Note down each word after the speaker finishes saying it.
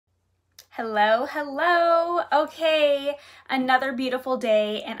Hello, hello. Okay, another beautiful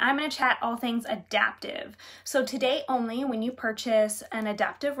day, and I'm going to chat all things adaptive. So today only, when you purchase an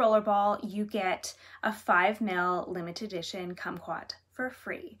Adaptiv rollerball, you get a 5 ml limited edition Kumquat for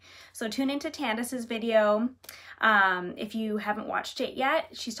free. So tune into Tandis's video. If you haven't watched it yet,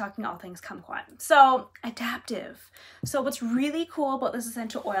 she's talking all things Kumquat. So Adaptiv. So what's really cool about this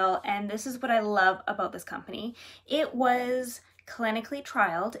essential oil, and this is what I love about this company, it was clinically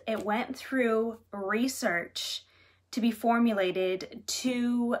trialed. It went through research to be formulated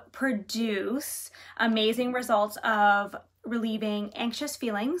to produce amazing results of relieving anxious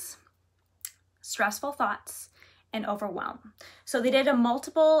feelings, stressful thoughts, and overwhelm. So they did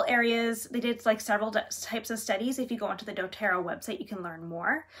multiple areas. They did like several types of studies. If you go onto the doTERRA website, you can learn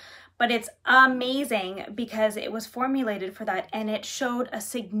more. But it's amazing because it was formulated for that, and it showed a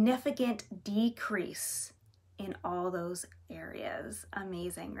significant decrease in all those areas.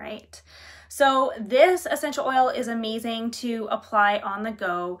 Amazing, right? So this essential oil is amazing to apply on the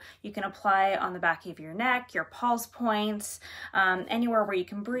go. You can apply on the back of your neck, your pulse points, anywhere where you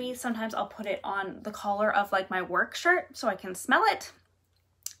can breathe. Sometimes I'll put it on the collar of like my work shirt so I can smell it.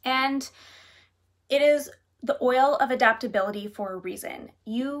 And it is the oil of adaptability for a reason.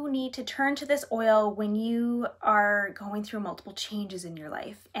 You need to turn to this oil when you are going through multiple changes in your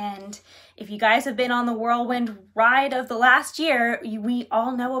life. And if you guys have been on the whirlwind ride of the last year, we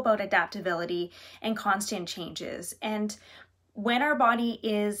all know about adaptability and constant changes. And when our body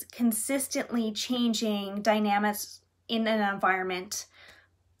is consistently changing dynamics in an environment,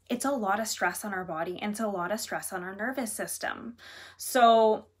 it's a lot of stress on our body and it's a lot of stress on our nervous system.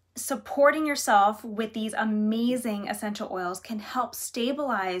 So supporting yourself with these amazing essential oils can help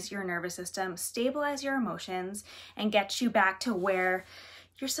stabilize your nervous system, stabilize your emotions, and get you back to where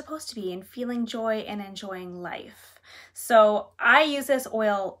you're supposed to be and feeling joy and enjoying life. So I use this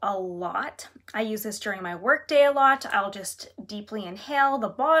oil a lot. I use this during my work day a lot. I'll just deeply inhale the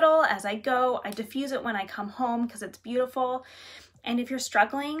bottle as I go. I diffuse it when I come home because it's beautiful. And if you're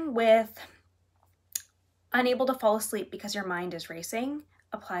struggling with unable to fall asleep because your mind is racing,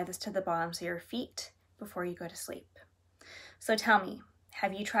 apply this to the bottoms of your feet before you go to sleep. So tell me,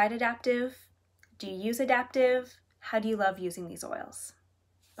 have you tried Adaptiv? Do you use Adaptiv? How do you love using these oils?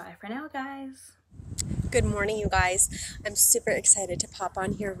 Bye for now, guys. Good morning, you guys. I'm super excited to pop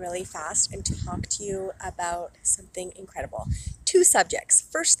on here really fast and talk to you about something incredible. Two subjects.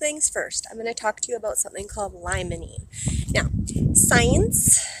 First things first, I'm going to talk to you about something called limonene. Now,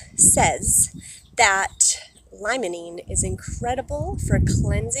 science says that limonene is incredible for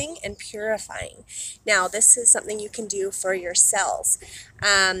cleansing and purifying. Now, this is something you can do for your cells.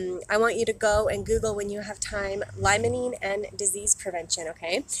 I want you to go and Google when you have time, limonene and disease prevention,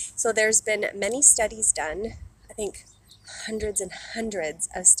 okay? So there's been many studies done, I think hundreds and hundreds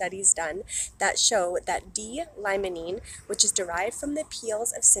of studies done that show that D-limonene, which is derived from the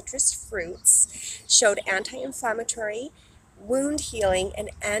peels of citrus fruits, showed anti-inflammatory, wound healing,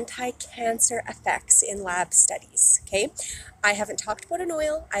 and anti-cancer effects in lab studies, okay? I haven't talked about an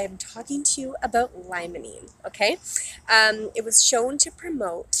oil. I am talking to you about limonene, okay? It was shown to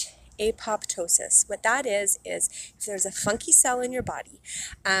promote apoptosis. What that is if there's a funky cell in your body,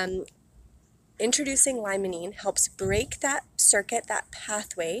 introducing limonene helps break that circuit, that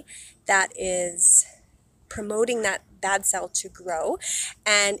pathway that is promoting that bad cell to grow,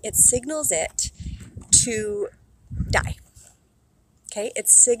 and it signals it to die. Okay, it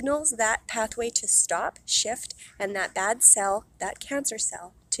signals that pathway to stop, shift, and that bad cell, that cancer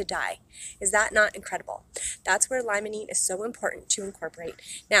cell, to die. Is that not incredible? That's where limonene is so important to incorporate.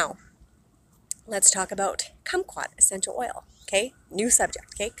 Now, let's talk about kumquat essential oil. Okay, new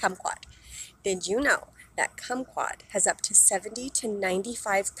subject. Okay, kumquat. Did you know that kumquat has up to 70 to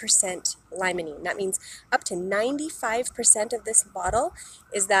 95% limonene? That means up to 95% of this bottle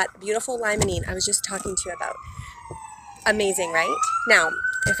is that beautiful limonene I was just talking to you about. Amazing, right? Now,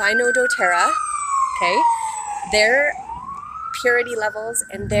 if I know doTERRA, okay, their purity levels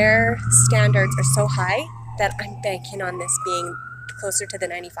and their standards are so high that I'm banking on this being closer to the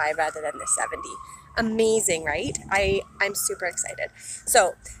 95 rather than the 70. Amazing, right? I'm super excited.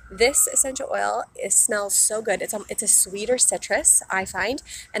 So this essential oil smells so good. It's a sweeter citrus, I find,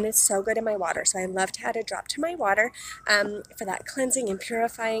 and it's so good in my water. So I love to add a drop to my water for that cleansing and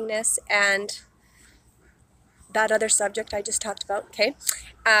purifyingness and that other subject I just talked about, okay?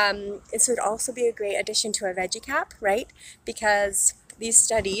 This would also be a great addition to a veggie cap, right? Because these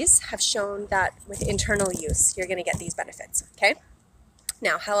studies have shown that with internal use, you're gonna get these benefits, okay?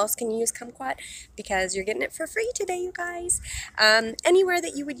 Now, how else can you use kumquat? Because you're getting it for free today, you guys. Anywhere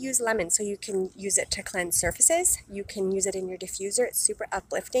that you would use lemon, so you can use it to cleanse surfaces. You can use it in your diffuser. It's super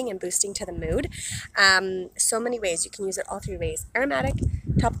uplifting and boosting to the mood. So many ways. You can use it all 3 ways: aromatic,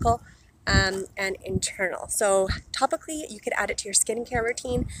 topical, and internal. So topically, you could add it to your skincare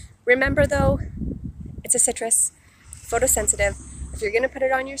routine. Remember though, it's a citrus, photosensitive. If you're going to put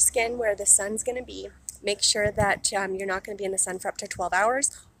it on your skin where the sun's going to be, make sure that you're not going to be in the sun for up to 12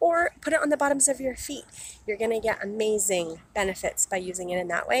 hours, or put it on the bottoms of your feet. You're going to get amazing benefits by using it in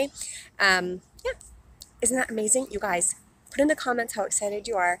that way. Yeah, isn't that amazing? You guys, put in the comments how excited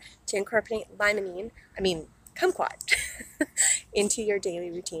you are to incorporate kumquat into your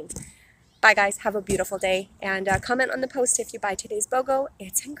daily routine. Bye guys, have a beautiful day, and comment on the post if you buy today's BOGO.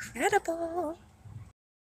 It's incredible.